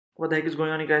What the heck is going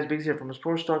on, you guys? Biggs here from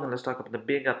Sports Talk, and let's talk about the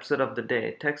big upset of the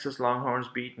day. Texas Longhorns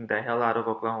beating the hell out of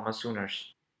Oklahoma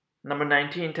Sooners. Number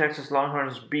 19, Texas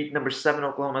Longhorns beat number 7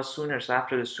 Oklahoma Sooners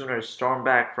after the Sooners stormed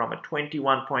back from a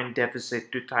 21-point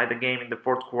deficit to tie the game in the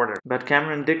fourth quarter. But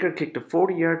Cameron Dicker kicked a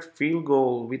 40-yard field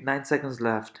goal with 9 seconds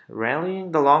left,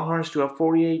 rallying the Longhorns to a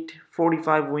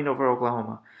 48-45 win over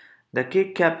Oklahoma. The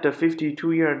kick kept a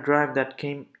 52-yard drive that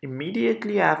came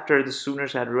immediately after the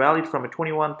Sooners had rallied from a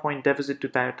 21-point deficit to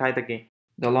tie the game.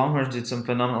 The Longhorns did some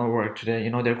phenomenal work today.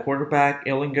 Their quarterback,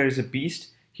 Ehlinger, is a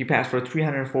beast. He passed for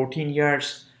 314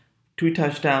 yards, 2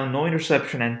 touchdowns, no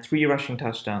interception, and 3 rushing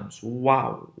touchdowns.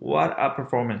 Wow, what a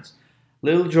performance.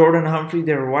 Lil'Jordan Humphrey,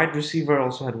 their wide receiver,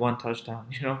 also had 1 touchdown.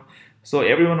 So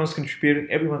everyone was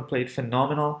contributing. Everyone played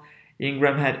phenomenal.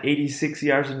 Ingram had 86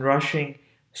 yards in rushing.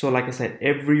 So like I said,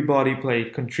 everybody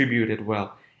contributed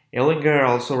well. Ehlinger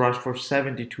also rushed for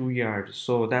 72 yards.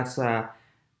 So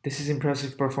this is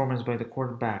impressive performance by the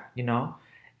quarterback.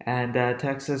 And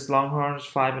Texas Longhorns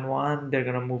 5-1. They're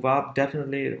gonna move up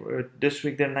definitely. This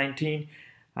week they're 19.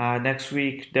 Next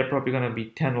week they're probably gonna be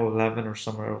 10 or 11 or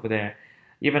somewhere over there,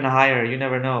 even higher. You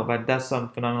never know. But that's some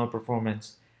phenomenal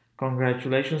performance.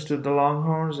 Congratulations to the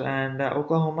Longhorns and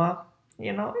Oklahoma.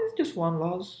 It's just 1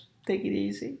 loss. Take it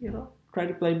easy. Try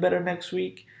to play better next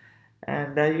week,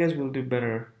 and you guys will do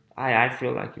better. I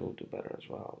feel like you will do better as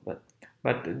well.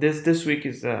 But this week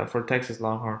is for Texas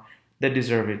Longhorn. They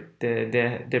deserve it.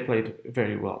 They played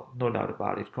very well, no doubt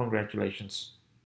about it. Congratulations.